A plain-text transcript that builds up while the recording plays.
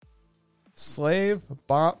slave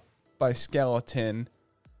bought by skeleton,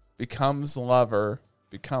 becomes lover,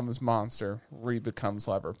 becomes monster, re-becomes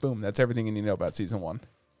lover. Boom. That's everything you need to know about season 1.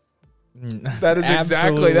 That is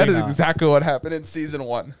exactly what happened in season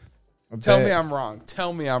 1. Tell me I'm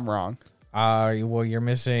wrong. Well, you're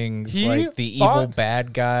missing like the evil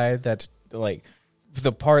bad guy. That's like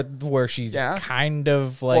the part where she's kind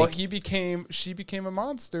of like. Well, she became a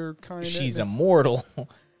monster. Kind of. She's immortal.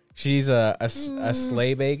 She's a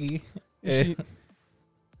slay baggy. This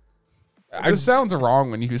sounds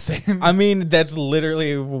wrong when you say. I mean, that's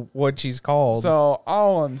literally what she's called. So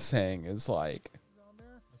all I'm saying is like,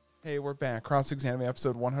 hey, we're back. Cross-Examine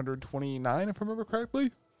episode 129, if I remember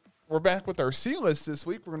correctly. We're back with our C-list this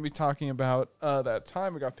week. We're going to be talking about that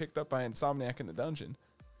time we got picked up by Insomniac in the dungeon.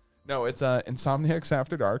 No, it's Insomniacs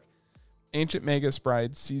After Dark, Ancient Magus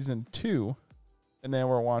Bride Season 2, and then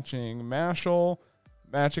we're watching Mashle,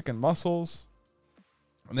 Magic and Muscles,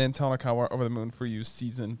 and then Tonikawa Over the Moon for You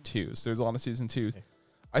Season 2. So there's a lot of Season 2s.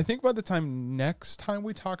 I think by the time next time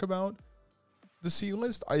we talk about the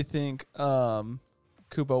C-list, I think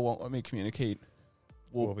Kubo won't let me communicate.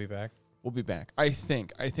 We'll be back. We'll be back. I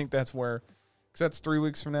think that's where, because that's 3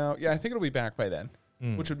 weeks from now. Yeah, I think it'll be back by then,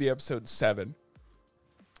 which would be episode 7.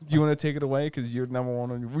 Do you want to take it away? Because you're number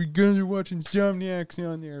one on your, we're going to watch Insomniacs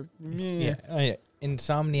on there. Yeah.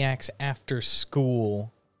 Insomniacs After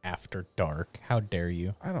School After Dark. How dare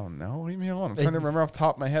you? I don't know. Leave me alone. I'm trying to remember off the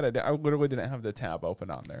top of my head. I literally didn't have the tab open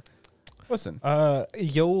on there. Listen. I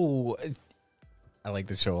like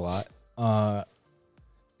the show a lot.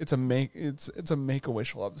 It's a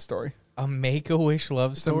Make-A-Wish love story. A Make-A-Wish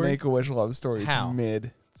love story? It's a Make-A-Wish love story. How?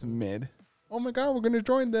 It's mid. Oh my God, we're going to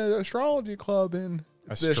join the astrology club in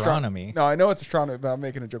astronomy. No, I know it's astronomy, but I'm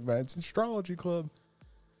making a joke about it. It's an astrology club.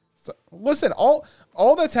 So, listen, all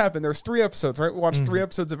that's happened, there's 3 episodes, right? We watched 3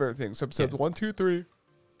 episodes of everything. So episodes 1, 2, 3,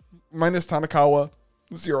 minus Tonikawa,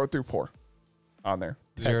 0 through 4 on there.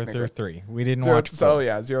 0 through 3. We didn't watch 4. So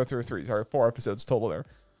yeah, 0 through 3. Sorry, 4 episodes total there.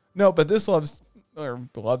 No, but this love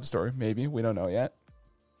story, maybe. We don't know yet.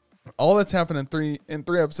 All that's happened in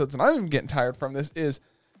 3 episodes, and I'm even getting tired from this, is,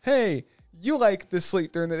 hey, you like to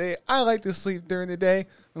sleep during the day, I like to sleep during the day,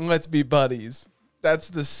 and let's be buddies. That's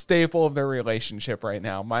the staple of their relationship right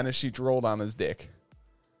now, minus she drooled on his dick,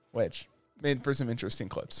 which made for some interesting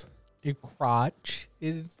clips. Your crotch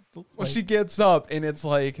is... Well, she gets up, and it's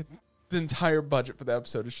like the entire budget for the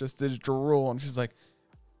episode is just this drool, and she's like,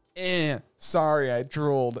 sorry, I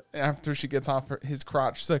drooled. After she gets off his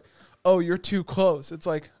crotch, she's like, oh, you're too close. It's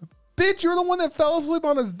like, bitch, you're the one that fell asleep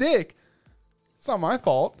on his dick. It's not my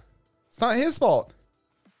fault. It's not his fault.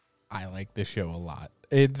 I like the show a lot.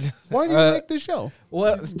 Why do you like the show?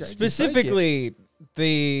 Well, specifically,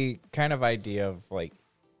 the kind of idea of like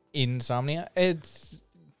insomnia. It's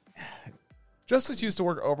Justus used to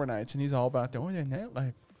work overnights, and he's all about the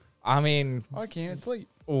nightlife. I mean, I can't sleep.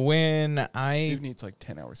 Dude needs like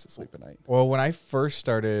 10 hours to sleep a night. Well, when I first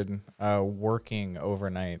started working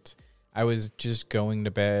overnight, I was just going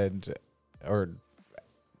to bed or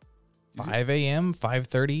 5 a.m.,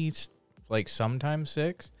 5:30, like sometimes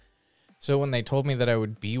 6. So when they told me that I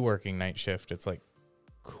would be working night shift, it's like,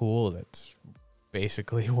 cool, that's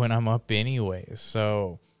basically when I'm up anyways.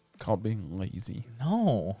 So called being lazy.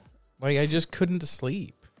 No. Like I just couldn't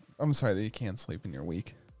sleep. I'm sorry that you can't sleep in your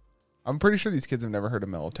week. I'm pretty sure these kids have never heard of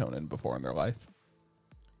melatonin before in their life.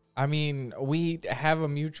 I mean, we have a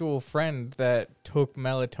mutual friend that took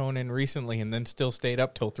melatonin recently and then still stayed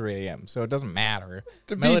up till 3 a.m. So it doesn't matter.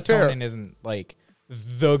 Melatonin isn't like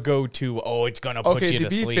the go-to, it's going to put you to sleep.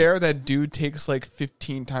 Okay, to be fair, that dude takes like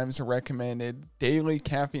 15 times the recommended daily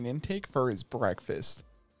caffeine intake for his breakfast.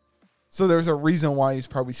 So there's a reason why he's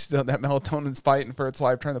probably still, that melatonin's fighting for its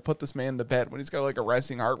life, trying to put this man to bed when he's got like a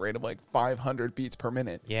resting heart rate of like 500 beats per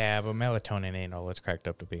minute. Yeah, but melatonin ain't all it's cracked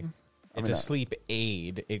up to be. It's a sleep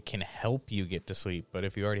aid. It can help you get to sleep, but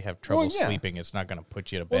if you already have trouble sleeping, it's not going to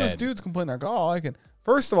put you to bed. Well, this dude's complaining like,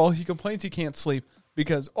 first of all, he complains he can't sleep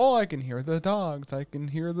because, I can hear the dogs. I can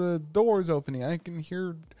hear the doors opening. I can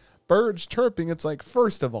hear birds chirping. It's like,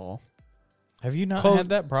 first of all. Have you not had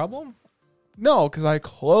that problem? No, because I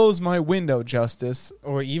close my window, Justus.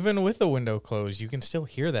 Or even with the window closed, you can still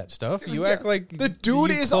hear that stuff. You act like the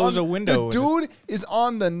dude is on a window. The dude is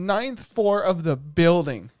on the 9th floor of the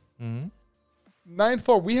building. Mm-hmm. 9th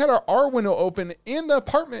floor. We had our window open in the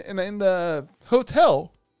apartment in the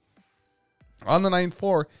hotel. On the 9th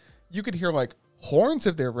floor, you could hear like horns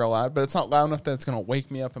if they're real loud, but it's not loud enough that it's going to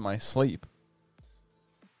wake me up in my sleep.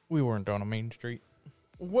 We weren't on a main street.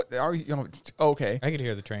 What are you? Okay, I could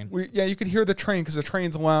hear the train. You could hear the train because the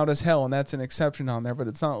train's loud as hell, and that's an exception on there. But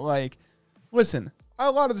it's not like, listen,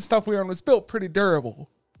 a lot of the stuff we own was built pretty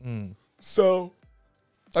durable. So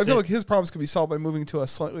I feel like his problems could be solved by moving to a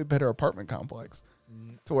slightly better apartment complex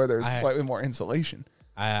to where there's slightly more insulation.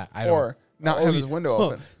 Or not have his window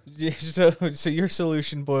open. So your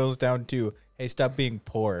solution boils down to, hey, stop being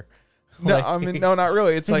poor. No, I mean, no, not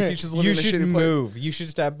really. It's like he's just living in a shitty place. Move. You should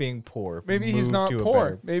stop being poor. Maybe he's not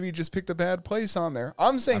poor. Maybe he just picked a bad place on there.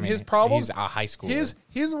 I'm saying his problem. He's a high schooler.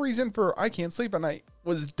 His reason for I can't sleep at night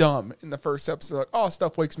was dumb in the first episode. Like, oh,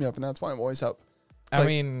 stuff wakes me up, and that's why I'm always up. I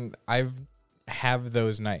mean, I've have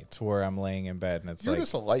those nights where I'm laying in bed and it's you're like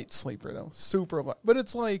just a light sleeper though, super light. But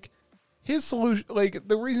it's like his solution, like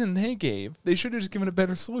the reason they should have just given a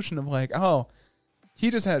better solution of like, oh, he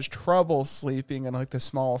just has trouble sleeping and like the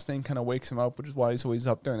smallest thing kind of wakes him up, which is why he's always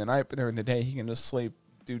up during the night. But during the day, he can just sleep,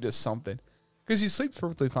 do just something because he sleeps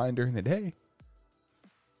perfectly fine during the day.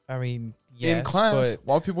 I mean, yes, in class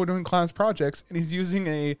while people are doing class projects, and he's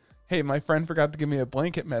using hey, my friend forgot to give me a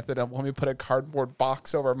blanket method of let me put a cardboard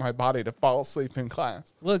box over my body to fall asleep in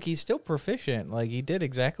class. Look, he's still proficient. Like, he did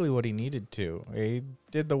exactly what he needed to. He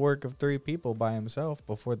did the work of 3 people by himself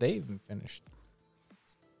before they even finished.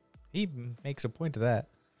 He makes a point of that.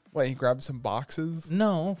 Wait, he grabbed some boxes?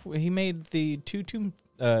 No, he made the 2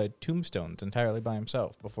 tombstones entirely by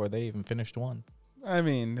himself before they even finished one. I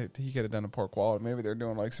mean, he could have done a poor quality. Maybe they're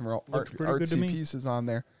doing like some real artsy pieces on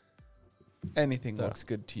there. Anything looks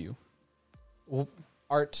good to you. Well,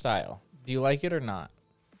 art style. Do you like it or not?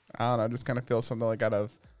 I don't know. I just kind of feel something like out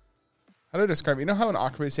of... How do I describe it? You know how an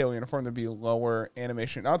Akabe sale uniform would be lower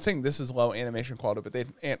animation? Not saying this is low animation quality, but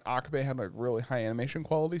Akabe had like really high animation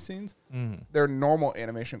quality scenes. Mm. Their normal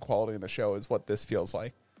animation quality in the show is what this feels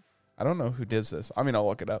like. I don't know who does this. I mean, I'll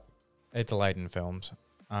look it up. It's Leiden Films.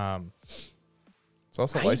 It's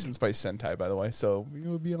also licensed by Sentai, by the way, so it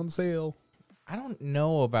would be on sale. I don't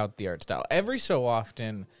know about the art style. Every so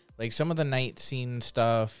often, like some of the night scene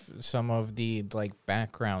stuff, some of the like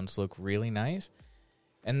backgrounds look really nice.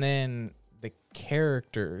 And then the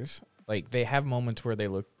characters, like they have moments where they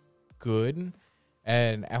look good.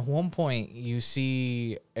 And at one point you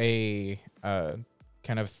see a kind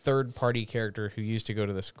of third party character who used to go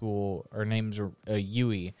to the school. Her name's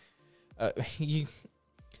Yui.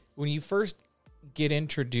 When you first get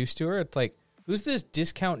introduced to her, it's like, who's this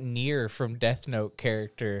Discount Nier from Death Note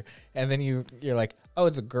character? And then you're like, oh,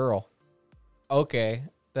 it's a girl. Okay,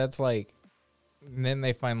 that's like... And then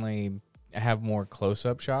they finally have more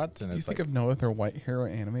close-up shots. And Do you think of no other white hero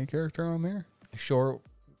anime character on there?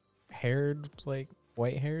 Short-haired, like,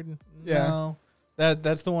 white-haired? Yeah. No.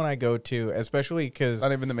 That's the one I go to, especially because...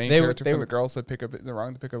 Not even the main character for the girls that pick up... Is it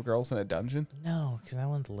wrong to pick up girls in a dungeon? No, because that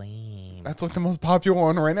one's lame. That's like the most popular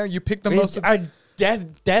one right now. You pick the most...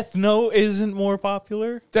 Death Note isn't more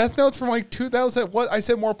popular? Death Note's from like 2000. What? I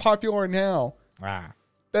said more popular now.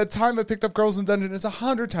 That time I picked up girls in dungeon is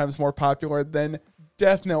 100 times more popular than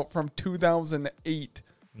Death Note from 2008.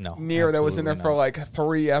 No. Nier that was in there for like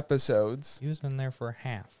 3 episodes. He was in there for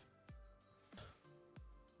half.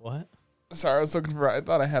 What? Sorry, I was looking for... I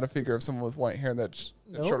thought I had a figure of someone with white hair that's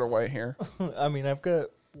shorter white hair. I mean, I've got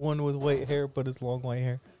one with white hair, but it's long white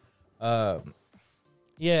hair.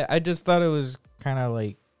 Yeah, I just thought it was kind of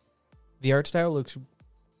like... The art style looks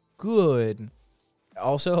good.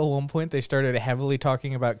 Also, at one point, they started heavily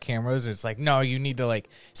talking about cameras. It's like, no, you need to like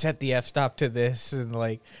set the f-stop to this and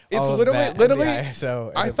like... It's literally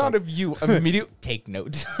ISO. I thought of you immediately... Take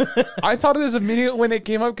notes. I thought of this immediately when it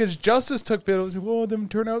came up because Justus took videos. Whoa, them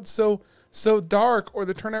turn out so dark, or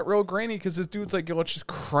they turn out real grainy because this dude's like, yo, let's just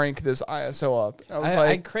crank this ISO up.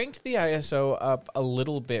 I cranked the ISO up a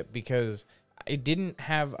little bit because I didn't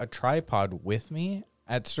have a tripod with me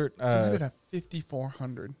at certain... you had it at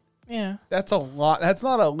 5400. Yeah. That's a lot. That's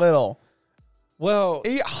not a little. Well...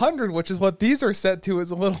 800, which is what these are set to,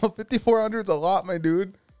 is a little. 5400 is a lot, my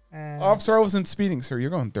dude. Officer, I wasn't speeding, sir.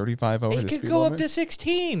 You're going 35 over the speed limit. It could go up to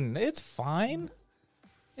 16. It's fine.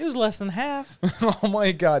 It was less than half. Oh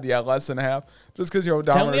my God, yeah, less than half. Just because your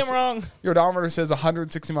odometer... Tell me I'm wrong. Your odometer says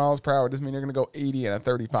 160 miles per hour doesn't mean you're going to go 80 and a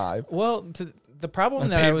 35. Well, the problem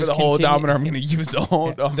that I was... for the whole odometer, I'm going to use the whole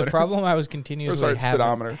odometer. The problem I was continuously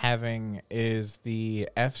having is the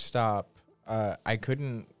f-stop. I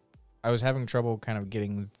was having trouble kind of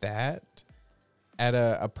getting that at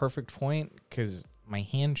a perfect point because my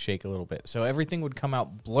hands shake a little bit. So everything would come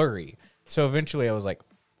out blurry. So eventually I was like,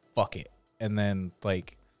 fuck it. And then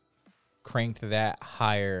like cranked that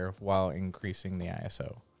higher while increasing the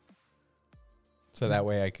ISO. So that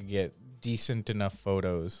way I could get decent enough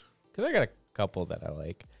photos. Because I got a couple that I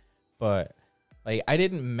like. But like I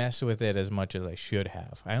didn't mess with it as much as I should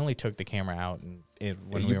have. I only took the camera out when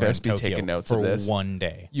we were in Tokyo taking notes for of this. one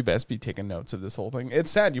day. You best be taking notes of this whole thing.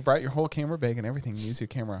 It's sad. You brought your whole camera bag and everything. Use your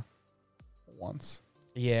camera once.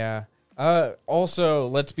 Yeah. Also,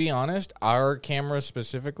 let's be honest, our cameras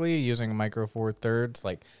specifically using a micro four thirds,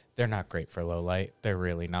 like they're not great for low light. They're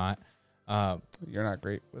really not. You're not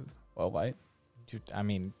great with low light. I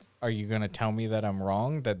mean, are you going to tell me that I'm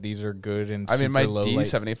wrong, that these are good in I mean, my super low light?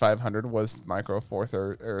 D7500 was micro four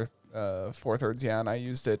thirds, yeah, and I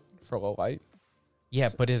used it for low light. Yeah,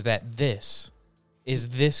 but is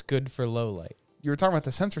this good for low light? You were talking about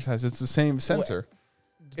the sensor size. It's the same sensor.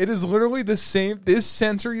 It is literally the same. This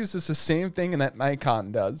sensor uses the same thing and that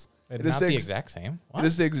Nikon does. It is not the exact same? What? It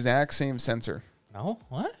is the exact same sensor. No?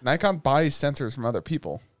 What? Nikon buys sensors from other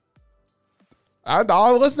people.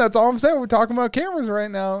 Listen, that's all I'm saying. We're talking about cameras right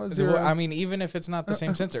now. I mean, even if it's not the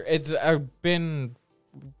same sensor, it's been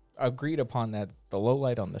agreed upon that the low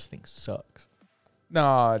light on this thing sucks.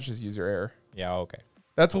 No, it's just user error. Yeah, okay.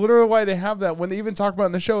 That's literally why they have that. When they even talk about it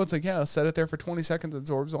in the show, it's like, yeah, set it there for 20 seconds, it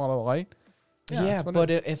absorbs a lot of light. Yeah, but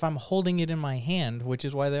if I'm holding it in my hand, which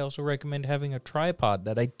is why they also recommend having a tripod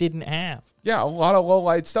that I didn't have. Yeah, a lot of low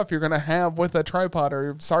light stuff you're going to have with a tripod,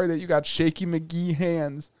 or sorry that you got Shaky McGee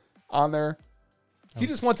hands on there. He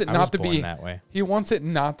just wants it not to be that way. He wants it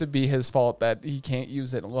not to be his fault that he can't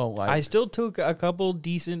use it in low light. I still took a couple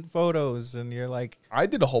decent photos, and you're like, I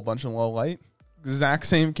did a whole bunch in low light. Exact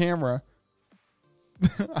same camera.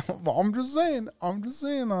 I'm just saying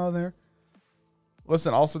out there.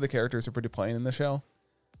 Listen, also the characters are pretty plain in the show.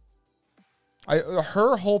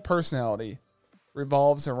 Her whole personality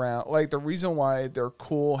revolves around, like, the reason why they're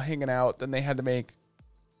cool hanging out, then they had to make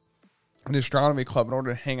an astronomy club in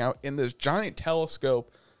order to hang out in this giant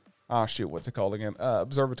telescope. What's it called again?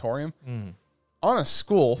 Observatorium. On a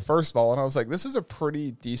school, first of all, and I was like, this is a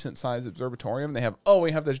pretty decent sized observatorium.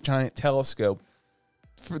 We have this giant telescope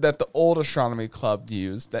that the old astronomy club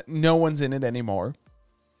used that no one's in it anymore.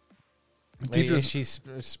 She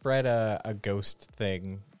spread a ghost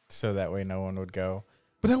thing so that way no one would go.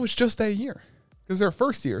 But that was just that year because they're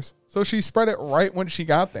first years. So she spread it right when she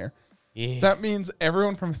got there. Yeah. So that means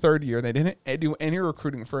everyone from third year, they didn't do any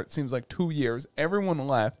recruiting for it seems like 2 years. Everyone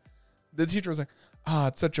left. The teacher was like,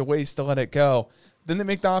 it's such a waste to let it go. Then they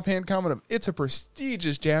make the offhand comment of, it's a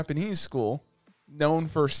prestigious Japanese school known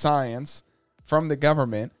for science from the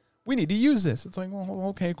government. We need to use this. It's like, well,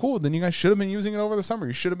 okay, cool. Then you guys should have been using it over the summer.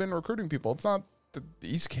 You should have been recruiting people. It's not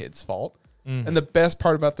these kids' fault. Mm-hmm. And the best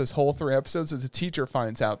part about this whole 3 episodes is the teacher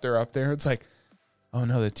finds out they're up there. It's like, oh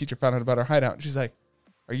no, the teacher found out about our hideout. And she's like,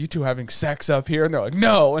 are you two having sex up here? And they're like,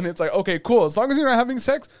 no. And it's like, okay, cool. As long as you're not having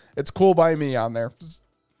sex, it's cool by me on there.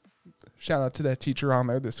 Shout out to that teacher on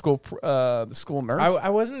there, the school nurse. I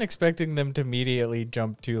wasn't expecting them to immediately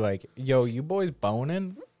jump to like, yo, you boys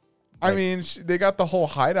boning? I mean, they got the whole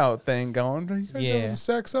hideout thing going. Are you guys having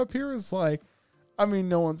sex up here? It's like, I mean,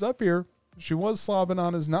 no one's up here. She was slobbing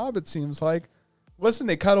on his knob, it seems like. Listen,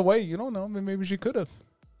 they cut away. You don't know. Maybe she could have.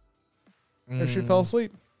 If she fell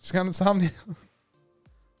asleep. She's got insomnia.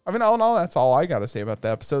 I mean, all in all, that's all I got to say about the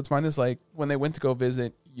episodes. Mine is like when they went to go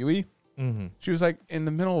visit Yui, she was like in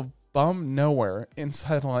the middle of bum nowhere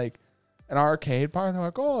inside like an arcade bar. They're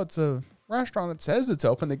like, oh, it's a restaurant. It says it's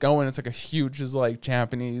open. They go in. It's like a huge, like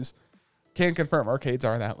Japanese. Can't confirm arcades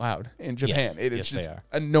are that loud in Japan. It's just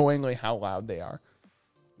annoyingly how loud they are.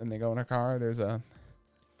 Then they go in a car. There's a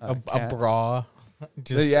bra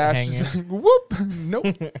just hanging. Just like, whoop. Nope.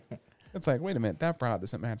 It's like, wait a minute. That bra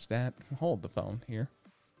doesn't match that. Hold the phone here.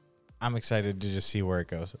 I'm excited to just see where it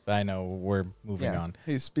goes. I know we're moving on.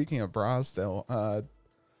 Hey, speaking of bras, though,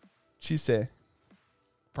 Chise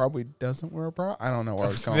probably doesn't wear a bra. I don't know where I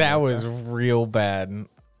was going. That was real bad.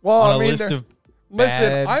 Well, on a list of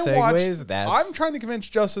bad segues, I'm trying to convince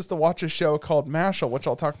Justus to watch a show called Mashle, which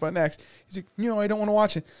I'll talk about next. He's like, I don't want to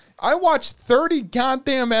watch it. I watched 30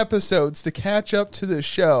 goddamn episodes to catch up to the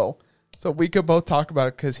show so we could both talk about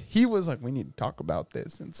it because he was like, we need to talk about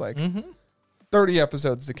this. And it's like 30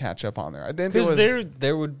 episodes to catch up on there. Because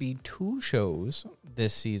there would be 2 shows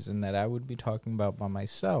this season that I would be talking about by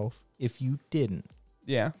myself if you didn't.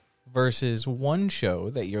 Yeah. Versus 1 show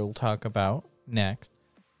that you'll talk about next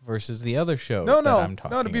versus the other show that I'm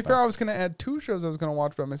talking about. No, to be fair, I was going to add 2 shows I was going to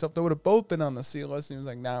watch by myself. They would have both been on the C list. And he was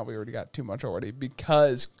like, nah, we already got too much already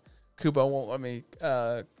because Kubo won't let me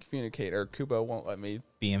communicate or Kubo won't let me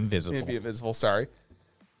be invisible. Sorry.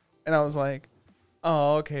 And I was like,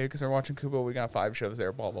 oh, okay, because they're watching Kubo. We got 5 shows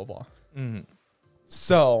there, blah, blah, blah.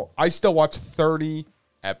 So I still watched 30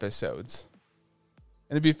 episodes.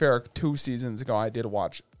 And to be fair, 2 seasons ago, I did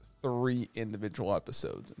watch 3 individual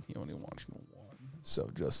episodes, and he only watched 1.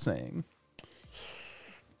 So just saying.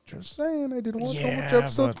 I did watch a bunch of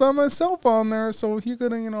episodes by myself on there, so he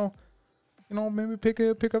could, maybe pick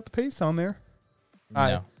up the pace on there.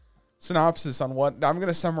 No. Synopsis on what I'm going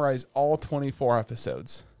to summarize all 24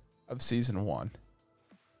 episodes of season 1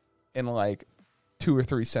 in like 2 or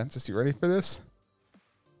 3 sentences. You ready for this?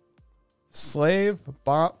 Slave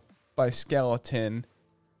bought by skeleton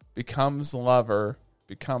becomes lover,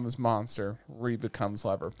 becomes monster, re-becomes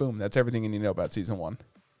lover. Boom. That's everything you need to know about season 1.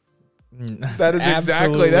 That is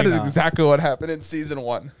exactly what happened in season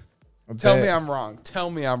 1. Tell me I'm wrong. Tell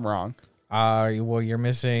me I'm wrong. Well, you're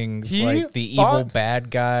missing like the evil bad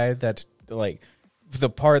guy. That's like the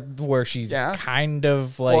part where she's kind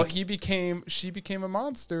of like. Well, she became a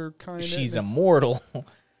monster. Kind of. She's immortal.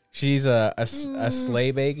 She's a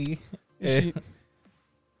slave eggy. It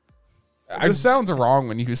sounds wrong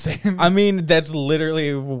when you say it. I mean, that's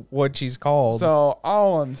literally what she's called. So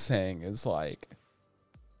all I'm saying is like,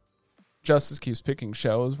 Justus keeps picking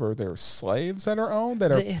shows where there are slaves that are owned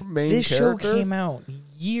that are main characters. This show came out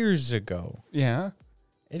years ago. Yeah,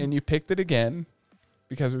 and you picked it again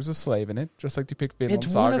because there's a slave in it, just like you picked Vinland Saga.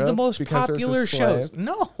 It's one of the most popular shows.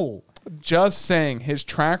 No, just saying his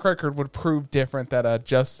track record would prove different. That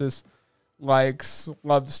Justus likes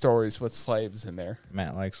love stories with slaves in there.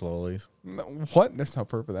 Matt likes lollies. No, what? There's no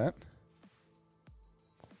proof of that.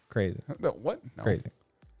 Crazy. No, what? No.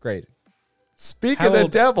 Crazy. Speak of the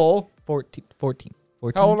devil. 14.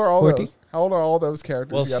 How old are all those? How old are all those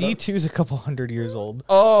characters? Well, C2's a couple hundred years old.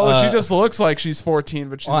 Oh, she just looks like she's 14,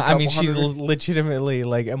 but she's she's legitimately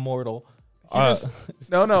like immortal. No.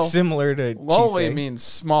 Similar to lowly Chisei. Means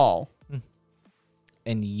small.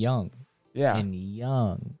 And young. Yeah. And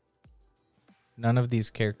young. None of these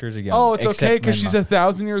characters are young. Oh, it's okay because she's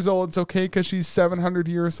 1,000 years old. It's okay because she's 700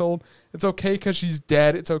 years old. It's okay because she's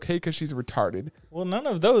dead. It's okay because she's retarded. Well, none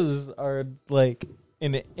of those are like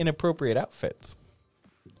inappropriate outfits.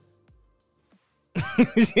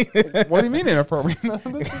 What do you mean inappropriate?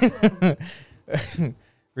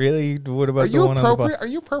 Really? What about the one on the Are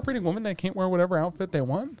you appropriating women that can't wear whatever outfit they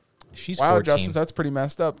want? She's wow, 14. Justus, that's pretty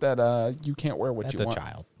messed up that you can't wear what you want. That's a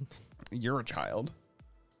child. You're a child.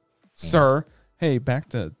 Yeah. Sir. Hey, back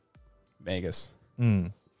to Magus.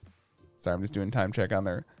 Sorry, I'm just doing time check on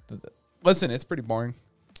there. Listen, it's pretty boring.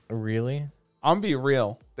 Really? I'm gonna be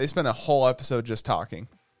real. They spent a whole episode just talking.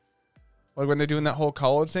 Like when they're doing that whole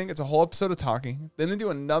college thing, it's a whole episode of talking. Then they do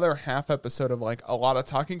another half episode of like a lot of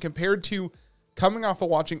talking compared to coming off of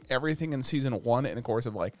watching everything in season 1 in a course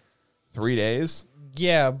of like 3 days.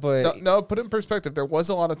 Yeah, but no, put it in perspective. There was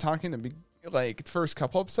a lot of talking in the like first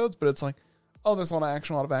couple episodes, but it's like, oh, there's a lot of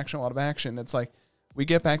action, a lot of action, a lot of action. It's like we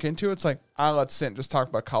get back into it. It's like, let's sit and just talk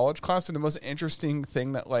about college class. And the most interesting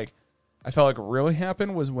thing that like I felt like really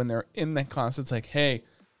happened was when they're in that class. It's like, hey,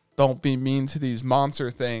 don't be mean to these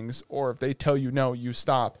monster things, or if they tell you no, you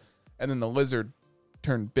stop. And then the lizard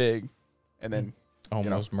turned big, and then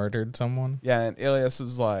almost murdered someone. Yeah, and Ilias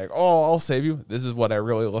was like, "Oh, I'll save you. This is what I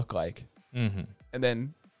really look like." Mm-hmm. And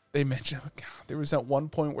then they mentioned, God, there was that one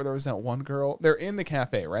point where there was that one girl. They're in the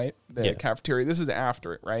cafe, right? The cafeteria. This is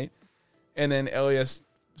after it, right? And then Ilias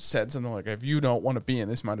said something like, "If you don't want to be in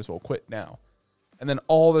this, might as well quit now." And then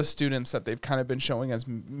all the students that they've kind of been showing as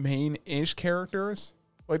main-ish characters,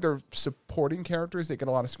 like they're supporting characters, they get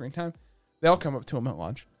a lot of screen time. They all come up to him at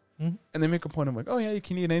lunch. Mm-hmm. And they make a point of like, oh, yeah, you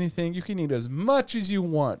can eat anything. You can eat as much as you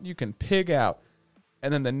want. You can pig out.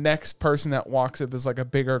 And then the next person that walks up is like a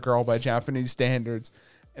bigger girl by Japanese standards.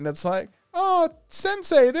 And it's like, oh,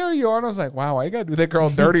 sensei, there you are. And I was like, wow, I got to do that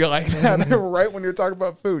girl dirty like that right when you're talking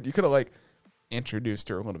about food. You could have like introduced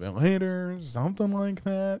her a little bit later, something like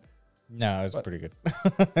that. No, it was pretty good.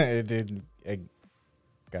 It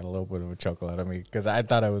got a little bit of a chuckle out of me because I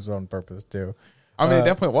thought I was on purpose too. I mean, it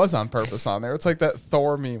definitely was on purpose on there. It's like that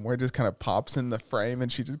Thor meme where it just kind of pops in the frame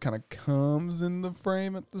and she just kind of comes in the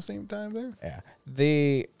frame at the same time there.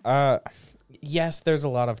 Yeah. Yes, there's a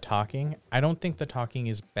lot of talking. I don't think the talking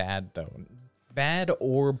is bad, though. Bad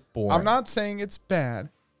or boring. I'm not saying it's bad.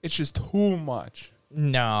 It's just too much.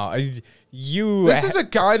 No. This is a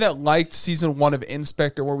guy that liked season 1 of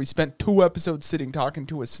Inspector where we spent 2 episodes sitting talking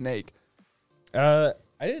to a snake. I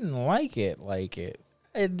didn't like it.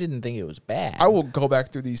 I didn't think it was bad. I will go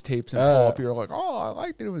back through these tapes and pull up here like, oh, I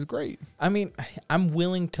liked it. It was great. I mean, I'm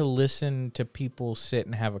willing to listen to people sit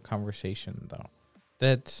and have a conversation,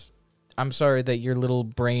 though. I'm sorry that your little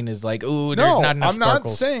brain is like, ooh, there's not enough sparkles. I'm not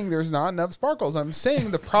saying there's not enough sparkles. I'm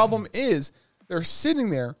saying the problem is they're sitting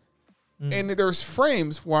there and there's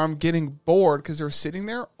frames where I'm getting bored because they're sitting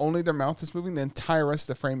there, only their mouth is moving. The entire rest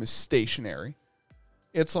of the frame is stationary.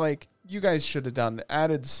 It's like, you guys should have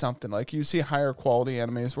added something. Like you see higher quality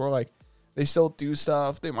animes where like they still do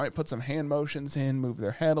stuff. They might put some hand motions in, move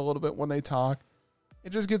their head a little bit when they talk. It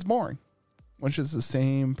just gets boring. Which is the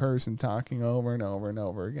same person talking over and over and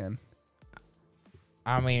over again.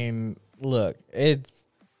 I mean, look,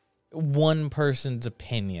 one person's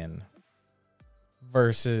opinion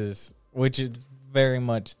versus, which is very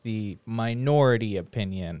much the minority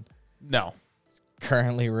opinion. No.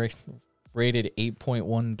 Currently rated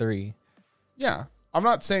 8.13. Yeah. I'm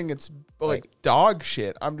not saying it's like dog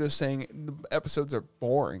shit. I'm just saying the episodes are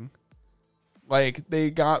boring. Like,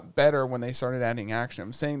 they got better when they started adding action.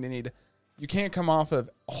 I'm saying you can't come off of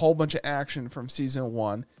a whole bunch of action from season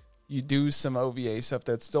 1. You do some OVA stuff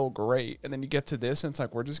that's still great. And then you get to this and it's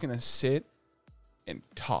like, we're just going to sit and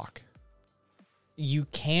talk. You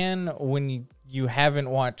can when you haven't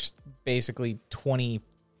watched basically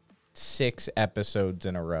 26 episodes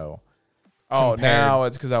in a row. Oh, now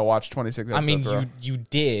it's because I watched 26 episodes. I mean, in a row.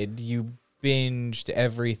 you binged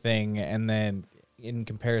everything, and then in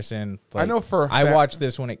comparison, I know for a fact, I watched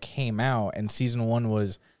this when it came out, and season 1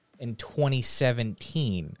 was in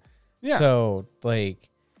 2017. Yeah. So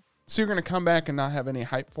you're going to come back and not have any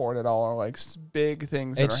hype for it at all, or like big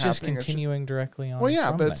things that are happening. It's just continuing directly on. Well,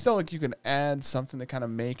 yeah, but it's still like you can add something to kind of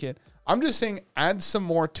make it. I'm just saying add some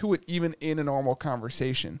more to it, even in a normal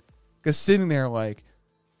conversation. Because sitting there like,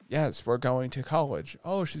 yes, we're going to college.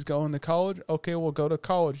 Oh, she's going to college? Okay, we'll go to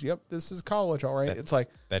college. Yep, this is college, all right. It's like...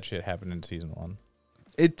 That shit happened in season 1.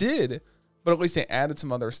 It did, but at least they added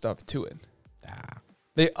some other stuff to it. Ah.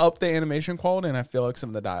 They upped the animation quality, and I feel like some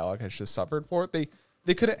of the dialogue has just suffered for it.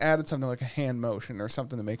 They could have added something like a hand motion or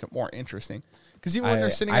something to make it more interesting. Because even when they're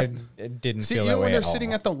sitting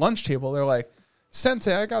sitting at the lunch table, they're like,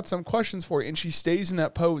 Sensei, I got some questions for you. And she stays in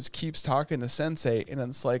that pose, keeps talking to Sensei, and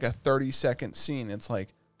it's like a 30-second scene. It's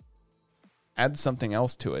like, add something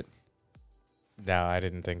else to it. No, I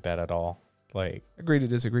didn't think that at all. Agree to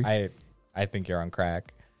disagree. I think you're on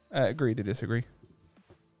crack. Agree to disagree.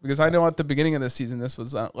 Because I know at the beginning of this season, this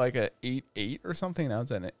was like a 8-8 or something. Now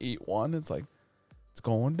it's at an 8-1. It's like, it's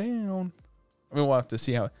going down. I mean, we'll have to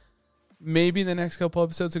see how. Maybe the next couple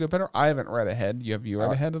episodes will get better. I haven't read ahead. Have you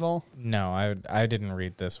read ahead at all? No, I didn't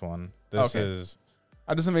read this one. This is.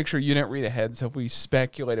 I just want to make sure you didn't read ahead. So if we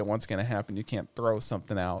speculate on what's going to happen, you can't throw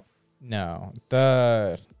something out. No,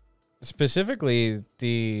 specifically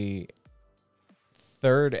the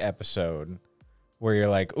third episode where you're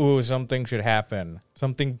like, ooh, something should happen.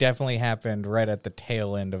 Something definitely happened right at the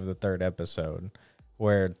tail end of the third episode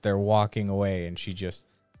where they're walking away and she just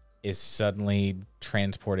is suddenly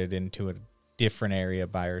transported into a different area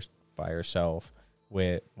by herself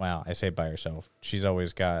with, well, I say by herself. She's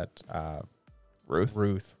always got Ruth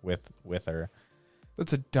with her.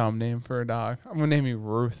 That's a dumb name for a dog. I'm going to name you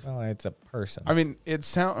Ruth. Oh, it's a person. I mean,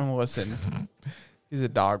 listen, he's a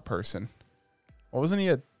dog person. Well, wasn't he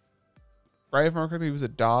right, if I remember correctly, he was a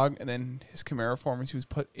dog, and then his Chimera form, he was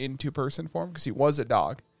put into person form because he was a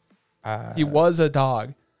dog. He was a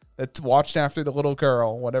dog that watched after the little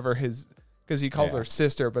girl, whatever because he calls her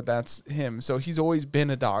sister, but that's him. So he's always been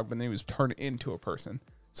a dog, but then he was turned into a person.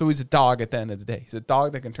 So he's a dog at the end of the day. He's a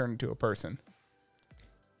dog that can turn into a person.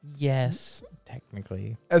 Yes,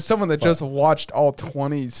 technically. As someone that just watched all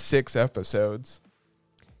 26 episodes.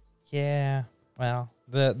 Yeah, well,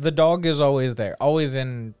 the dog is always there, always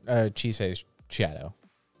in Chisei's shadow.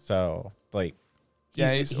 So,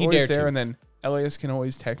 he's always there, and then Elias can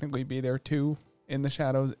always technically be there too, in the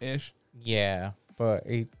shadows-ish. Yeah, but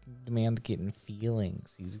the man's getting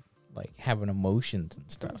feelings. He's having emotions and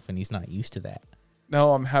stuff, and he's not used to that.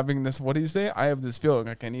 No, I'm having this, what do you say? I have this feeling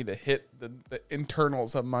like I need to hit the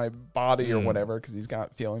internals of my body or whatever because he's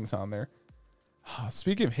got feelings on there.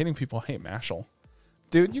 Speaking of hitting people, hey, Mashle.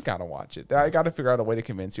 Dude, you got to watch it. I got to figure out a way to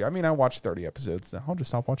convince you. I mean, I watched 30 episodes. I'll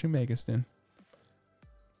just stop watching Magus then.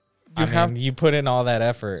 You put in all that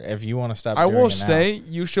effort. If you want to stop I doing will it now. say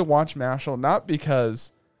you should watch Mashle, not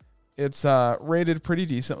because it's rated pretty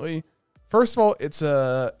decently. First of all, it's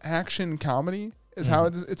a action comedy. How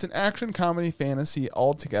it's an action comedy fantasy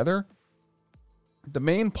altogether. The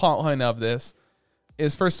main plot line of this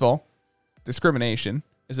is, first of all, discrimination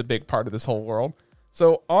is a big part of this whole world.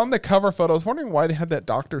 So on the cover photo, I was wondering why they had that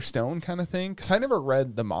Dr. Stone kind of thing, because I never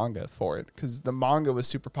read the manga for it, because the manga was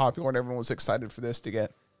super popular and everyone was excited for this to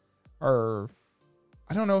get, or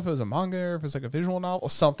I don't know if it was a manga or if it was like a visual novel,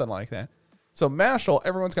 something like that. So Mashle,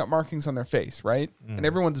 everyone's got markings on their face, right? And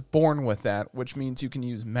everyone's born with that, which means you can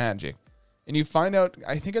use magic. And you find out,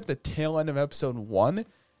 I think at the tail end of episode 1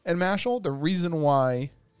 in Mashle, the reason why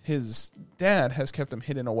his dad has kept him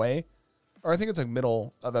hidden away, or I think it's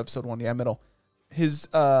middle of episode 1, middle. His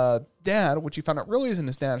dad, which you found out really isn't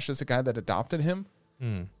his dad, it's just a guy that adopted him.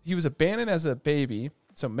 He was abandoned as a baby,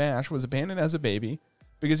 so Mash was abandoned as a baby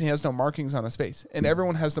because he has no markings on his face. And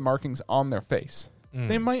everyone has the markings on their face.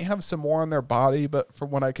 They might have some more on their body, but from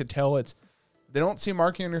what I could tell, they don't see a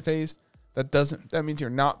marking on your face. That means you're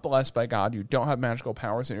not blessed by God. You don't have magical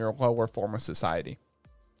powers and you're a lower form of society.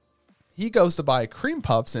 He goes to buy cream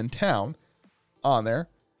puffs in town on there.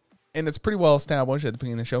 And it's pretty well established at the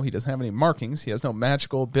beginning of the show. He doesn't have any markings. He has no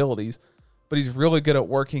magical abilities, but he's really good at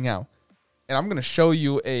working out. And I'm going to show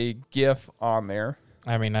you a GIF on there.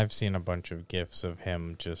 I mean, I've seen a bunch of GIFs of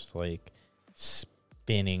him just like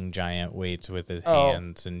spinning giant weights with his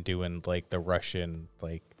hands and doing like the Russian,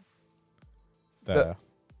 like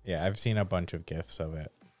yeah, I've seen a bunch of GIFs of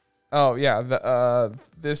it. Oh, yeah.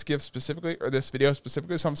 This GIF specifically, or this video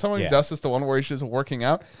specifically. So I'm showing Justus the one where he's just working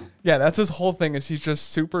out. Yeah, that's his whole thing is he's just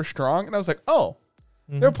super strong. And I was like, oh,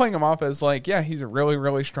 they're playing him off as like, yeah, he's really,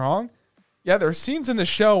 really strong. Yeah, there are scenes in the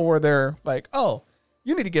show where they're like, oh,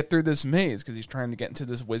 you need to get through this maze because he's trying to get into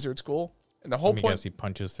this wizard school. And the whole point. Because he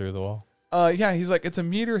punches through the wall. Yeah, he's like, it's a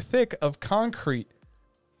meter thick of concrete.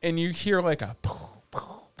 And you hear like a poof, poof,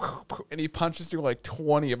 poof, poof, and he punches through like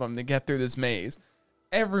 20 of them to get through this maze.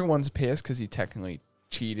 Everyone's pissed because he technically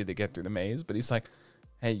cheated to get through the maze. But he's like,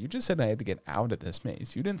 hey, you just said I had to get out of this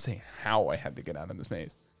maze. You didn't say how I had to get out of this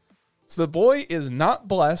maze. So the boy is not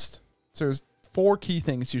blessed. So there's 4 key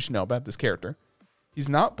things you should know about this character. He's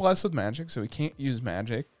not blessed with magic, so he can't use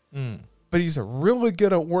magic. But he's really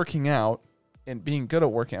good at working out and being good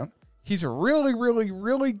at working out. He's really, really,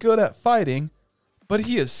 really good at fighting, but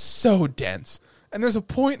he is so dense. And there's a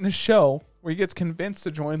point in the show where he gets convinced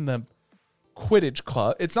to join the Quidditch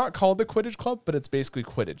club. It's not called the Quidditch club, but it's basically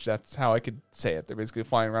Quidditch. That's how I could say it. They're basically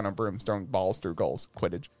flying around on brooms, throwing balls through goals.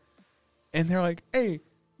 Quidditch. And they're like, hey,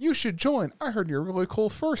 you should join. I heard you're really cool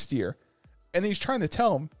first year. And he's trying to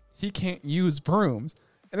tell him he can't use brooms.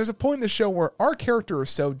 And there's a point in the show where our character is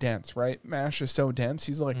so dense, right? Mash is so dense.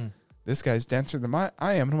 He's like, this guy's denser than I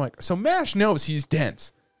am. And I'm like, so Mash knows he's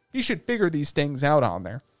dense. He should figure these things out on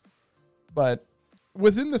there. But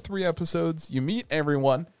within the 3 episodes, you meet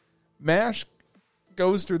everyone. Mash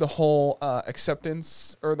goes through the whole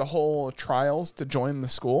acceptance or the whole trials to join the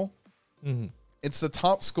school. It's the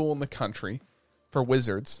top school in the country for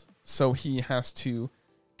wizards. So he has to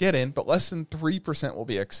get in, but less than 3% will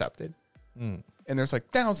be accepted. And there's like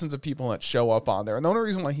thousands of people that show up on there. And the only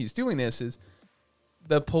reason why he's doing this is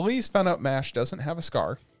the police found out Mash doesn't have a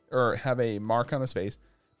scar or have a mark on his face.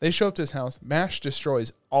 They show up to his house. Mash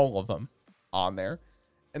destroys all of them on there.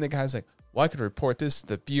 And the guy's like, well, I could report this to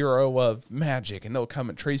the Bureau of Magic and they'll come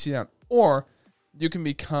and trace you down. Or you can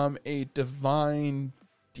become a divine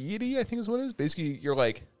deity, I think is what it is. Basically, you're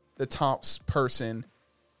like the top person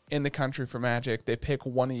in the country for magic. They pick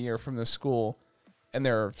one a year from the school. And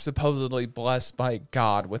they're supposedly blessed by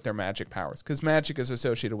God with their magic powers. Because magic is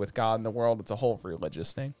associated with God in the world. It's a whole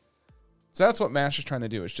religious thing. So that's what Mash is trying to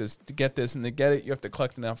do. Is just to get this. And to get it, you have to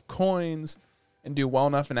collect enough coins. And do well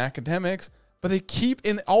enough in academics. But they keep,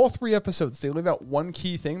 in all 3 episodes, they leave out one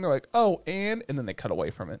key thing. They're like, oh, and then they cut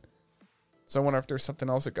away from it. So I wonder if there's something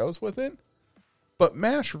else that goes with it. But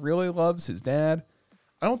Mash really loves his dad.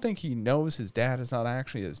 I don't think he knows his dad is not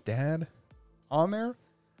actually his dad on there.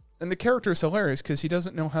 And the character is hilarious because he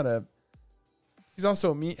doesn't know how to... He's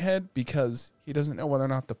also a meathead because he doesn't know whether or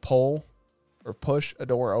not to pull or push a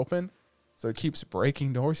door open. So he keeps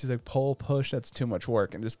breaking doors. He's like, pull, push, that's too much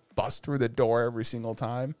work. And just bust through the door every single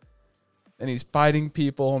time. And he's fighting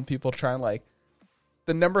people and people trying like...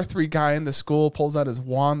 The number 3 guy in the school pulls out his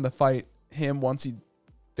wand to fight him once he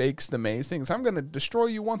fakes the maze thing. So I'm going to destroy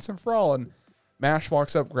you once and for all. And Mash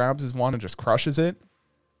walks up, grabs his wand and just crushes it.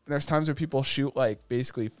 And there's times where people shoot like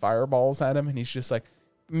basically fireballs at him and he's just like,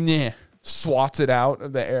 nah, swats it out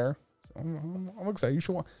of the air. So I'm excited. You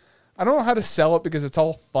should I don't know how to sell it because it's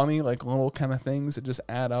all funny, like little kind of things that just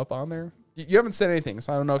add up on there. You haven't said anything,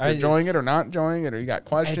 so I don't know if you're enjoying it or not enjoying it, or you got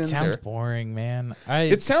questions. It sounds boring, man.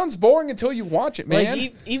 It sounds boring until you watch it, man.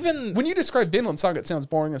 Like, even when you describe Vinland Saga, it sounds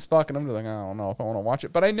boring as fuck, and I'm just like, I don't know if I want to watch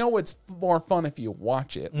it. But I know it's more fun if you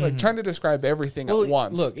watch it. Like trying to describe everything at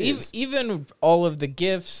once. Look, even all of the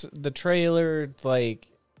GIFs, the trailer, like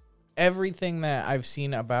everything that I've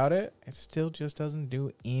seen about it, it still just doesn't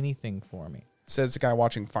do anything for me. Says the guy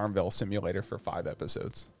watching Farmville Simulator for 5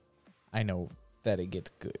 episodes. I know that it gets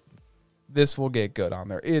good. This will get good on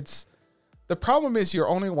there. The problem is you're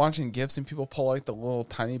only watching GIFs and people pull like the little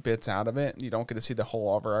tiny bits out of it and you don't get to see the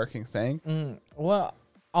whole overarching thing. Well,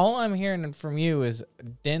 all I'm hearing from you is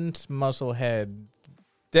dense muscle head.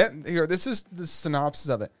 Here, this is the synopsis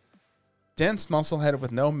of it. Dense muscle head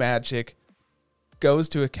with no magic goes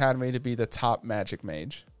to academy to be the top magic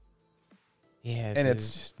mage. Yeah, and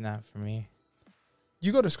it's just not for me.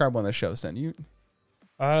 You go describe one of the shows then.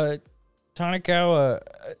 Tonikawa,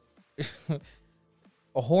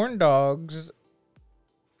 horn dogs,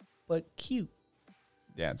 but cute.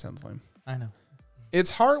 Yeah, it sounds lame. I know. It's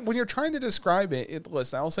hard when you're trying to describe it.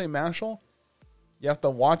 Listen, I'll say Mashle. You have to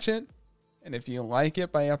watch it, and if you like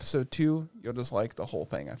it by episode 2, you'll just like the whole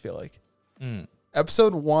thing. I feel like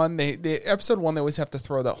episode 1, they always have to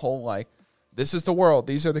throw that whole like, this is the world,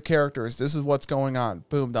 these are the characters, this is what's going on.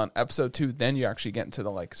 Boom, done. Episode 2, then you actually get into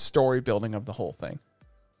the like story building of the whole thing.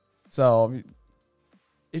 So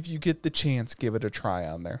if you get the chance, give it a try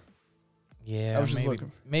on there. Yeah, I was just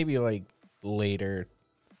maybe like later,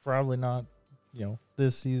 probably not.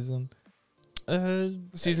 This season.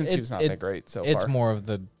 Season 2 is not that great so far. It's more of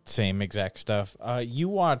the same exact stuff. You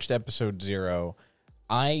watched episode 0.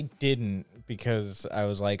 I didn't because I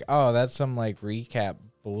was like, oh, that's some like recap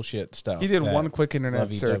bullshit stuff. He did one quick internet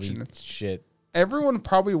search and shit. Everyone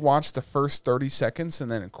probably watched the first 30 seconds and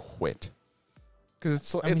then quit.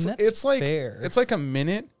 Because it's like fair. It's like a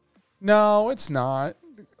minute. No, it's not.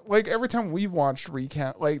 Like every time we've watched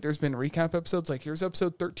recap, like there's been recap episodes, like here's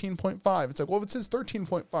episode 13.5. It's like, well, if it says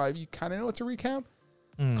 13.5, you kind of know it's a recap.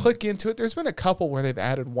 Click into it. There's been a couple where they've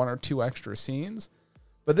added 1 or 2 extra scenes.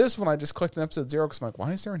 But this one, I just clicked on episode 0 because I'm like,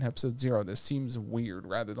 why is there an episode 0? This seems weird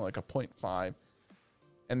rather than like a 0.5.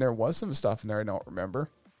 And there was some stuff in there I don't remember.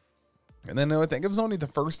 And then I think it was only the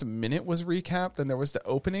first minute was recap. Then there was the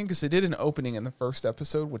opening because they did an opening in the first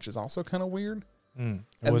episode, which is also kind of weird. And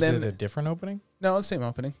was it a different opening? No, it's the same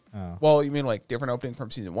opening. Oh. Well, you mean like different opening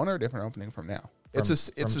from season 1 or a different opening from now? It's the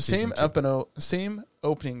same same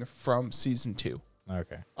opening from season 2.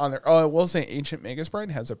 Okay. On there, I will say Ancient Magus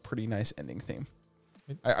Bride has a pretty nice ending theme.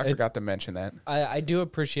 I forgot to mention that. I do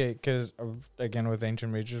appreciate because again with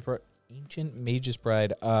Ancient Magus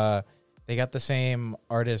Bride, they got the same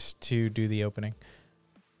artist to do the opening.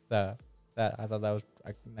 I thought that was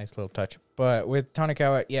a nice little touch. But with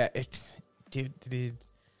Tonikawa, yeah, Dude,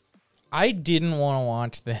 I didn't want to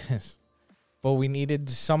watch this, but we needed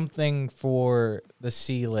something for the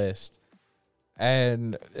C list,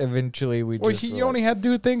 and eventually he only had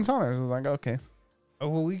 2 things on it. So I was like, okay. Oh,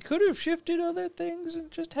 well, we could have shifted other things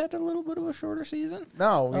and just had a little bit of a shorter season.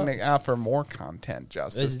 No, we make for more content,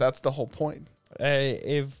 Justus. That's the whole point.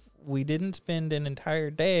 If we didn't spend an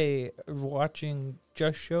entire day watching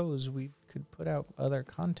just shows, we could put out other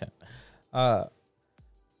content.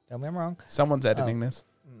 Tell me I'm wrong. Someone's editing this.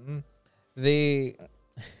 We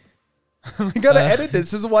gotta edit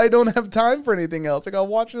this. This is why I don't have time for anything else. I gotta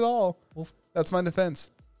watch it all. That's my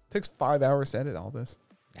defense. It takes 5 hours to edit all this.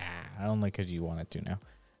 Only because you want it to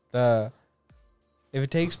now. If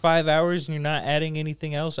it takes 5 hours and you're not adding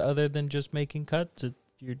anything else other than just making cuts,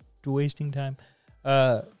 you're wasting time.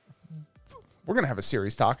 We're gonna have a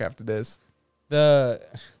serious talk after this.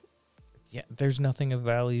 Yeah, there's nothing of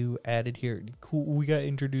value added here. Cool. We got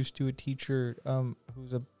introduced to a teacher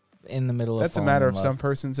who's in the middle of. That's a matter of some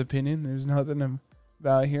person's opinion. There's nothing of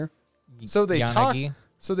value here. So they talked.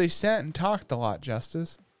 So they sat and talked a lot,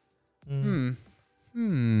 Justus. They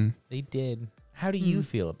did. How do you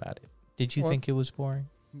feel about it? Did you think it was boring?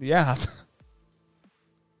 Yeah.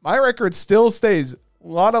 My record still stays. A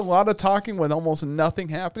lot of talking with almost nothing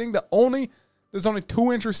happening. There's only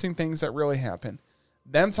 2 interesting things that really happen.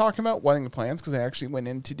 Them talking about wedding plans because they actually went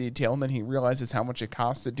into detail, and then he realizes how much it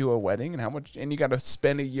costs to do a wedding and you got to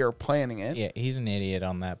spend a year planning it. Yeah, he's an idiot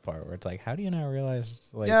on that part where it's like, how do you not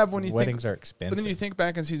realize but when you weddings are expensive? But then you think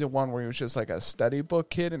back in season 1 where he was just like a study book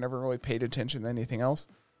kid and never really paid attention to anything else,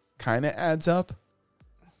 kind of adds up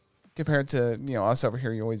compared to us over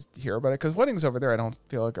here. You always hear about it because weddings over there I don't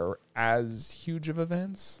feel like are as huge of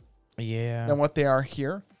events. Yeah. Than what they are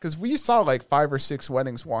here. Because we saw like 5 or 6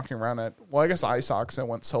 weddings walking around I guess I saw because I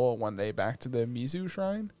went solo one day back to the Mizu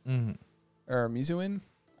Shrine. Or Mizu-in.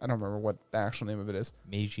 I don't remember what the actual name of it is.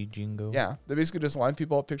 Meiji Jingo. Yeah. They basically just line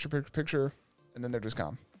people up, picture, and then they're just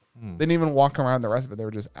gone. They didn't even walk around the rest of it. They were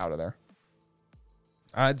just out of there.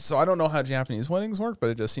 So I don't know how Japanese weddings work, but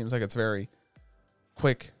it just seems like it's very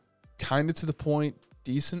quick, kind of to the point,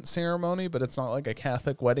 decent ceremony, but it's not like a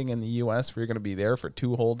Catholic wedding in the U.S. where you're going to be there for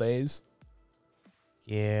 2 whole days.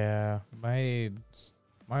 Yeah, my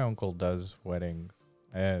uncle does weddings,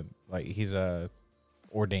 and he's a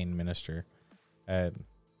ordained minister, and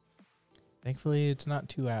thankfully it's not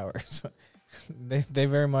 2 hours. they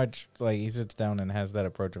very much he sits down and has that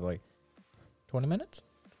approach of 20 minutes.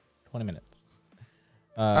 I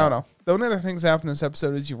don't know. The only other things that happen in this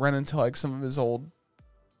episode is you run into some of his old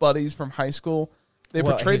buddies from high school. They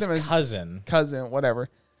portray them as cousin, whatever.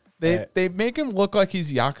 They make him look like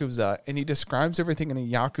he's Yakuza, and he describes everything in a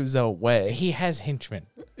Yakuza way. He has henchmen.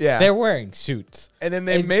 Yeah. They're wearing suits. And then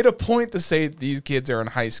they made a point to say these kids are in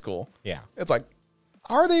high school. Yeah. It's like,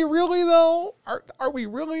 are they really, though? Are we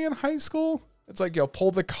really in high school? It's like,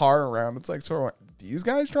 pull the car around. It's like, these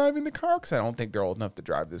guys driving the car? Because I don't think they're old enough to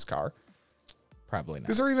drive this car. Probably not.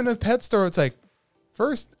 Because they're even in a pet store. It's like,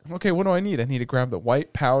 first, okay, what do I need? I need to grab the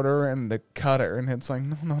white powder and the cutter. And it's like,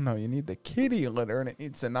 no. You need the kitty litter, and it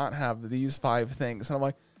needs to not have these 5 things. And I'm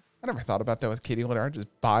like, I never thought about that with kitty litter. I just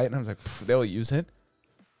buy it, and I was like, they'll use it.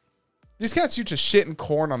 These cats use just shit and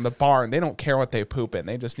corn on the barn. They don't care what they poop in.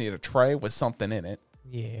 They just need a tray with something in it.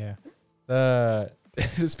 Yeah.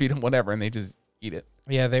 Just feed them whatever, and they just eat it.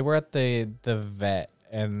 Yeah, they were at the vet,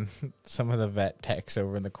 and some of the vet techs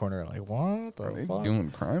over in the corner are like, what the Are they fuck?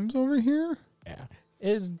 doing crimes over here? Yeah.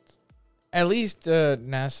 At least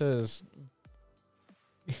NASA's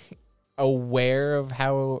aware of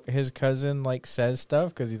how his cousin like says stuff,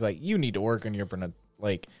 because he's like, you need to work on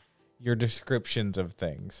your descriptions of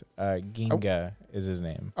things. Ginga is his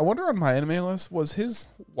name. I wonder on my anime list, was his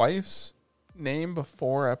wife's name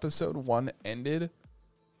before episode 1 ended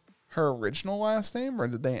her original last name, or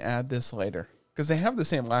did they add this later? Because they have the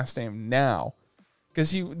same last name now.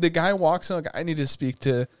 Because the guy walks in like, I need to speak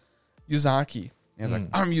to Yuzaki. And he's like,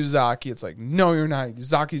 I'm Yuzaki. It's like, no, you're not.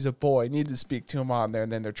 Yuzaki's a boy. I need to speak to him on there.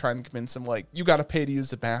 And then they're trying to convince him, like, you got to pay to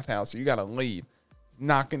use the bathhouse, or you got to leave. He's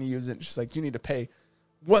not going to use it. She's like, you need to pay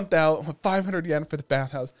 500 yen for the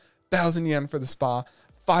bathhouse, 1,000 yen for the spa,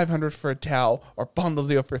 500 for a towel, or bundle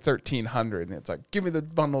deal for 1,300. And it's like, give me the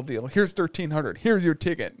bundle deal. Here's 1,300. Here's your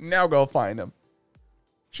ticket. Now go find him.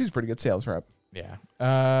 She's a pretty good sales rep. Yeah.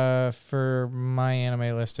 For my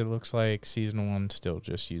anime list, it looks like season 1 still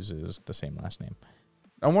just uses the same last name.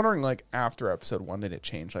 I'm wondering, like, after episode 1, did it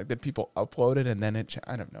change? Like, did people upload it and then it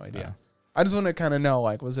I have no idea. I just want to kind of know,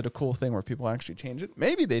 like, was it a cool thing where people actually changed it?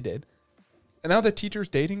 Maybe they did. And now the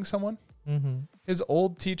teacher's dating someone. Mm-hmm. His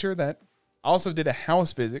old teacher that also did a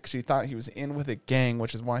house visit 'cause she thought he was in with a gang,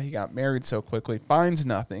 which is why he got married so quickly, finds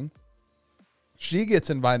nothing. She gets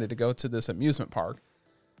invited to go to this amusement park.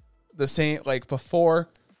 The same, like, before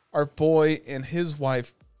our boy and his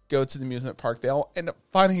wife go to the amusement park, they all end up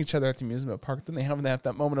finding each other at the amusement park. Then they have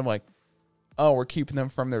that moment of like, oh, we're keeping them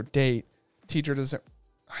from their date. Teacher doesn't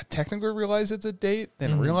technically realize it's a date,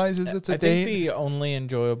 then realizes it's a date. I think the only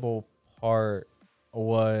enjoyable part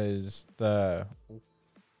was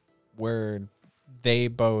where they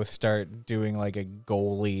both start doing like a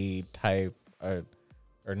goalie type,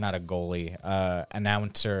 or not a goalie,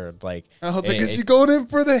 announcer. Like, I was like, is he going in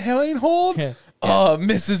for the Helene hold? Yeah. Oh,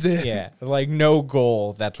 misses it. Yeah, like no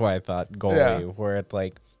goal. That's why I thought goalie, where it's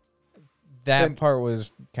like that part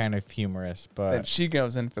was kind of humorous. But then she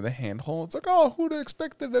goes in for the handhold. It's like, oh, who'd have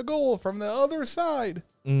expected a goal from the other side?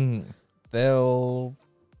 I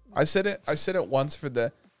said it once for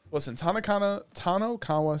the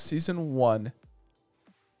Tonikawa season 1.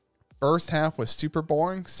 First half was super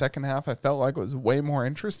boring. Second half, I felt like it was way more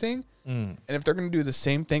interesting. And if they're going to do the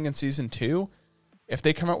same thing in season 2, if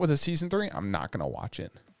they come out with a season 3, I'm not going to watch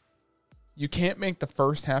it. You can't make the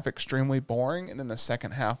first half extremely boring and then the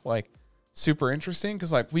second half like super interesting.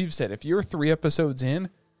 Because like we've said, if you're 3 episodes in,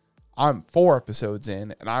 I'm 4 episodes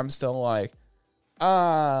in, and I'm still like,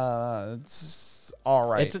 it's all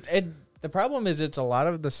right. The problem is it's a lot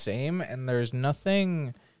of the same, and there's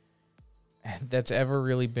nothing that's ever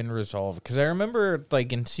really been resolved. Because I remember,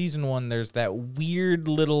 like, in season 1, there's that weird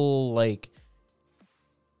little, like,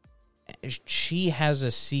 she has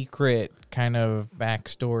a secret kind of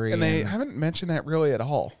backstory. And they haven't mentioned that really at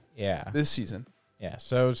all. Yeah. This season. Yeah,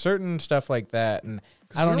 so certain stuff like that, and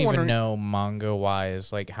I don't even know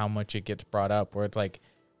manga-wise, like, how much it gets brought up, where it's like,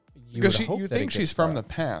 because you think she's from the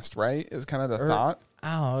past, right? Is kind of the thought.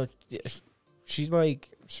 Oh, she, like,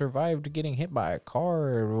 survived getting hit by a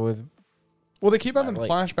car with... Well, they keep having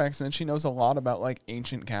flashbacks, and then she knows a lot about, like,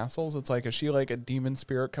 ancient castles. It's like, is she, like, a demon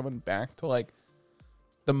spirit coming back to, like,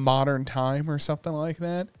 the modern time or something like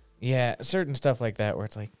that? Yeah, certain stuff like that where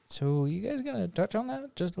it's like, so you guys going to touch on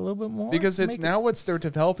that just a little bit more? Because it's now what they're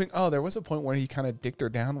developing. Oh, there was a point where he kind of dicked her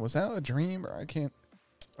down. Was that a dream? Or I can't...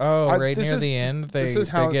 Oh, right near the end, they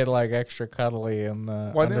get, like, extra cuddly in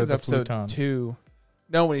the I think it was episode futon. 2.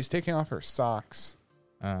 No, when he's taking off her socks.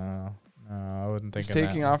 No, I wouldn't think he's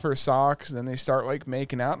taking off her socks, and then they start, like,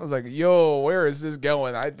 making out. I was like, yo, where is this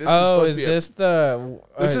going? This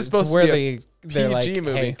is supposed to be they're like, PG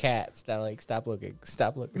movie. Hey, cat, stop looking.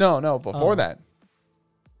 No, before that.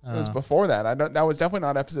 It was before that. That was definitely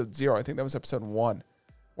not episode 0. I think that was episode 1.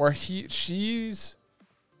 Where I can't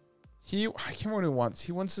remember what he wants.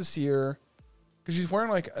 He wants to see her because she's wearing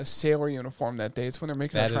like a sailor uniform that day. It's when they're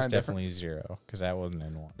making her try different. That is definitely 0 because that wasn't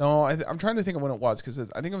in 1. No, I'm trying to think of when it was because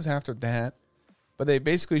I think it was after that. But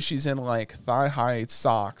she's in like thigh high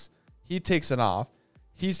socks. He takes it off.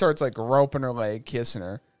 He starts like roping her leg, kissing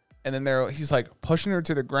her, and then he's like pushing her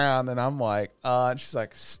to the ground, and I'm like, and she's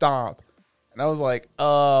like, stop. And I was like,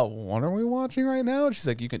 what are we watching right now? And she's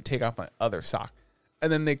like, you can take off my other sock.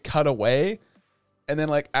 and then they cut away. And then,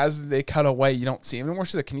 like, as they cut away, you don't see him anymore.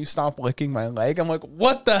 She's like, can you stop licking my leg? I'm like,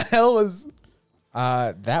 what the hell is...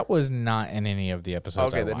 That was not in any of the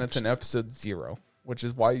episodes Okay, then it's in episode 0, which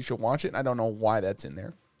is why you should watch it. And I don't know why that's in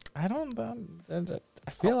there. I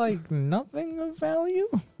feel like nothing of value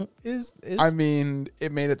is... I mean,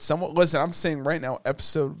 it made it somewhat... Listen, I'm saying right now,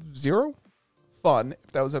 episode 0, fun.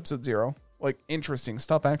 If that was episode 0, like, interesting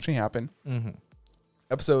stuff actually happened. Mm-hmm.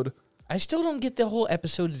 Episode... I still don't get the whole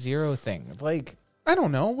episode 0 thing. Like... I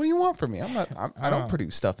don't know. What do you want from me? I don't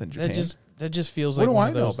produce stuff in Japan. That just feels what like do one I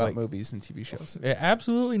of know those, about like, movies and TV shows?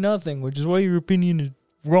 Absolutely nothing, which is why your opinion is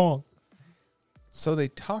wrong. So they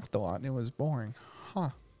talked a lot and it was boring. Huh.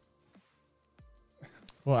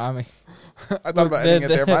 Well, I mean... I thought about ending it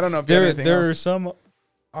there, but I don't know if you have anything there else. are some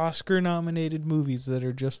Oscar-nominated movies that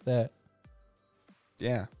are just that.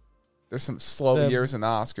 Yeah. There's some slow years in the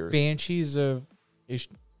Oscars. Banshees of...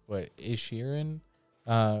 Inisherin?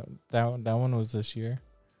 That one was this year.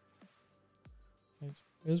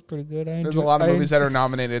 It was pretty good. There's a lot of movies that are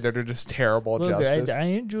nominated that are just terrible. Look, Justice. I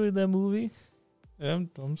enjoyed that movie. I'm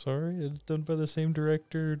sorry. It's done by the same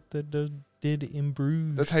director that did In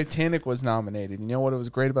Bruges. The Titanic was nominated. You know what was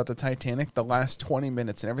great about the Titanic? The last 20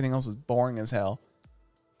 minutes and everything else was boring as hell.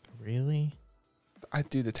 Really?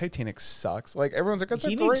 Dude, the Titanic sucks. Like, everyone's like, that's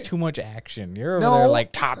he a great... needs too much action. You're over there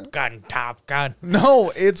like, Top Gun, Top Gun.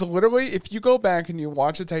 No, it's literally, if you go back and you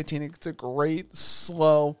watch the Titanic, it's a great,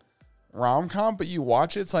 slow rom-com, but you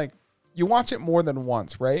watch it, it's like, you watch it more than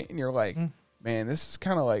once, right? And you're like, man, this is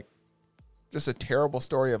kind of like just a terrible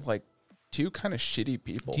story of like two kind of shitty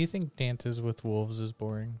people. Do you think Dances with Wolves is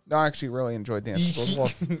boring? No, I actually really enjoyed Dances with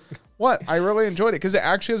Wolves. What? I really enjoyed it because it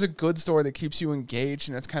actually has a good story that keeps you engaged,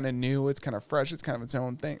 and it's kind of new, it's kind of fresh, it's kind of its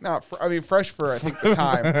own thing. Fresh for I think the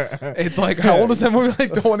time. It's like, how old is that movie?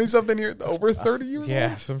 Like 20-something years, over 30 years old?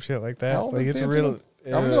 Yeah, some shit like that. How old Like is it's Dances real. with-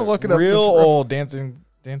 I'm gonna look it up. Real old.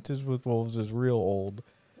 Dances with Wolves is real old.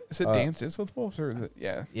 Is it Dances with Wolves or is it?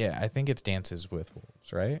 Yeah. Yeah, I think it's Dances with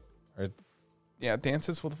Wolves, right? Or Yeah,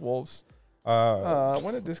 Dances with Wolves.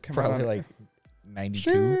 When did this come out? probably like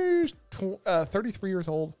 92. 33 years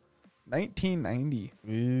old. 1990.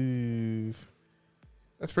 Oof.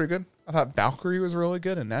 That's pretty good. I thought Valkyrie was really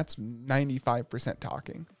good, and that's 95%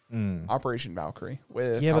 talking. Operation Valkyrie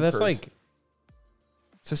with Yeah, Tom but that's Cruise. like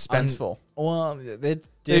suspenseful. well, it's They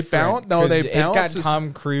different. balance- no, they It's got balance this-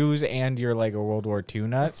 Tom Cruise, and you're like a World War II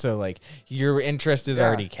nut, so like your interest is Yeah.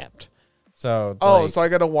 already kept. So So I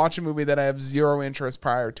got to watch a movie that I have zero interest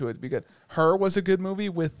prior to it to be good. Her was a good movie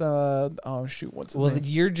with what's his well, name?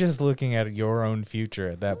 you're just looking at your own future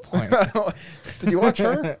at that point. Did you watch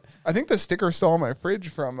Her? I think the sticker's still on my fridge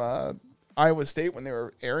from Iowa State when they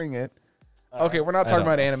were airing it. Okay, we're not talking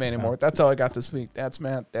about anime anymore. That's all I got this week. That's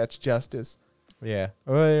Matt. That's Justus. Yeah.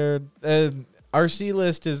 Our C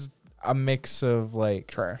list is a mix of like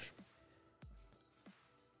Trash.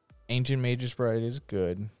 Ancient Magus Bride is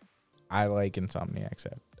good. I like Insomniacs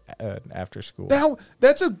After School. Now,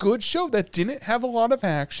 that's a good show that didn't have a lot of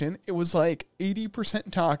action. It was like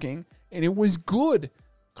 80% talking, and it was good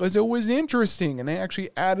because it was interesting, and they actually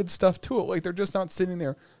added stuff to it. Like, they're just not sitting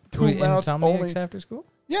there two mouths only. Insomniacs After School?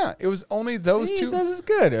 Yeah, it was only those See, two. says it's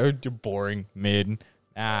good. Oh, you're boring. Mid.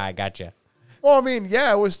 I gotcha. Well, I mean,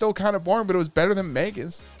 yeah, it was still kind of boring, but it was better than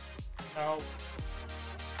Megas. No.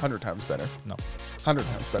 100 times better. No. 100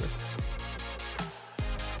 times better.